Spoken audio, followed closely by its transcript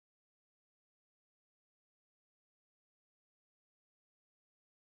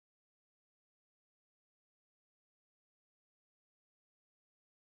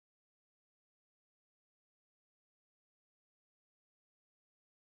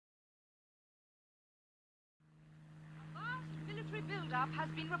build-up has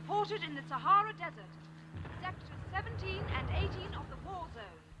been reported in the Sahara Desert, sectors 17 and 18 of the war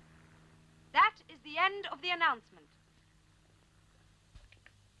zone. That is the end of the announcement.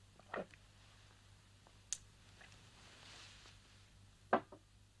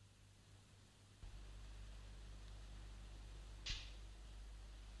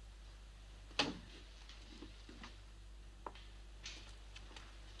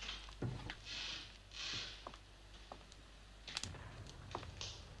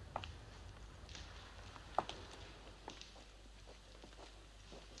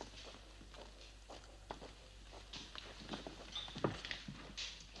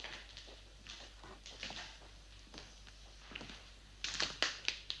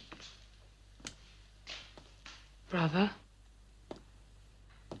 Brother?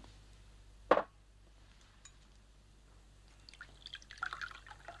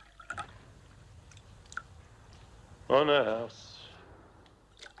 On a house.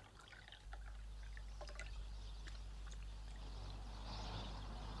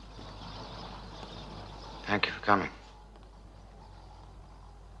 Thank you for coming.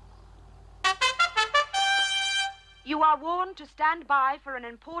 You are warned to stand by for an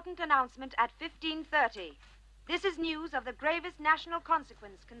important announcement at 15:30. This is news of the gravest national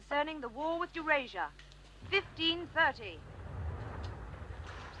consequence concerning the war with Eurasia. 15:30.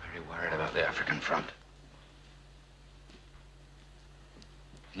 Very worried about the African front.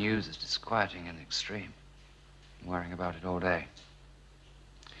 News is disquieting in the extreme. I'm worrying about it all day.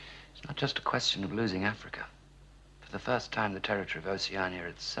 It's not just a question of losing Africa. For the first time, the territory of Oceania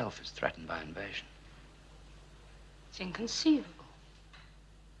itself is threatened by invasion. It's inconceivable.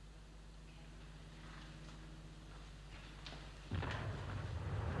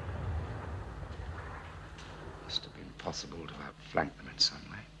 Must have been possible to outflank them in some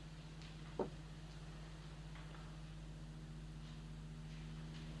way. I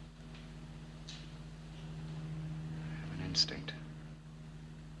have an instinct.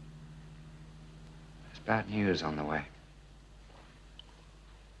 There's bad news on the way.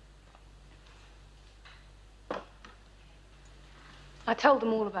 I told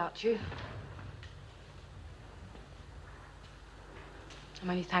them all about you. I'm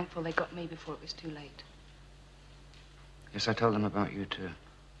only thankful they got me before it was too late. Yes, I told them about you, too.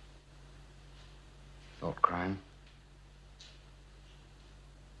 Thought crime.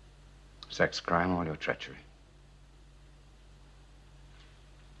 Sex crime, all your treachery.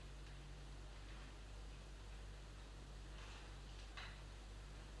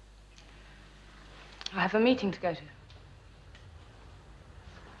 I have a meeting to go to.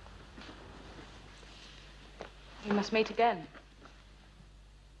 We must meet again.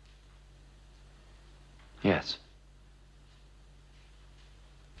 Yes.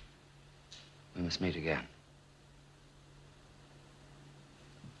 We must meet again.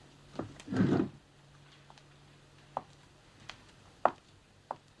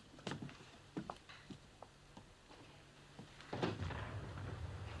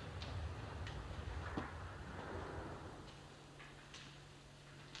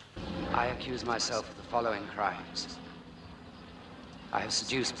 I accuse myself of the following crimes. I have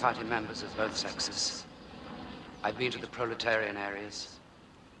seduced party members of both sexes. I've been to the proletarian areas.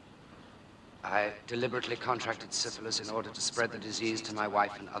 I deliberately contracted syphilis in order to spread the disease to my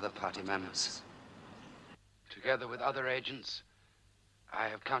wife and other party members. Together with other agents, I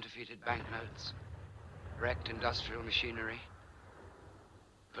have counterfeited banknotes, wrecked industrial machinery,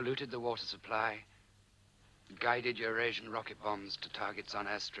 polluted the water supply, guided Eurasian rocket bombs to targets on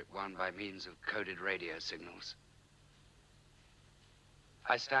Airstrip 1 by means of coded radio signals.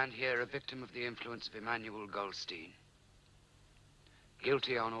 I stand here a victim of the influence of Emmanuel Goldstein,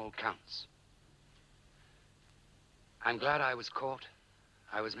 guilty on all counts. I'm glad I was caught.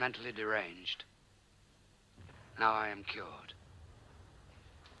 I was mentally deranged. Now I am cured.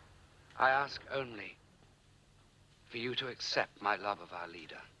 I ask only for you to accept my love of our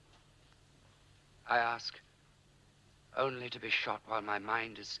leader. I ask only to be shot while my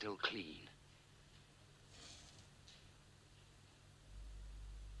mind is still clean.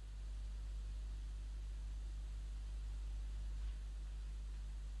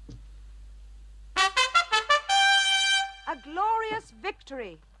 A glorious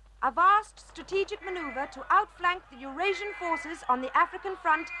victory. A vast strategic maneuver to outflank the Eurasian forces on the African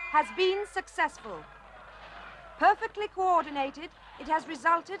front has been successful. Perfectly coordinated, it has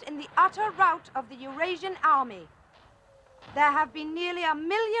resulted in the utter rout of the Eurasian army. There have been nearly 1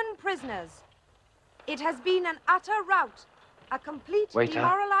 million prisoners. It has been an utter rout, a complete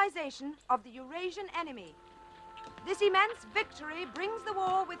demoralization of the Eurasian enemy. This immense victory brings the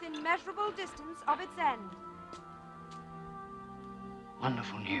war within measurable distance of its end.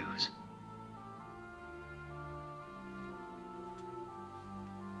 Wonderful news.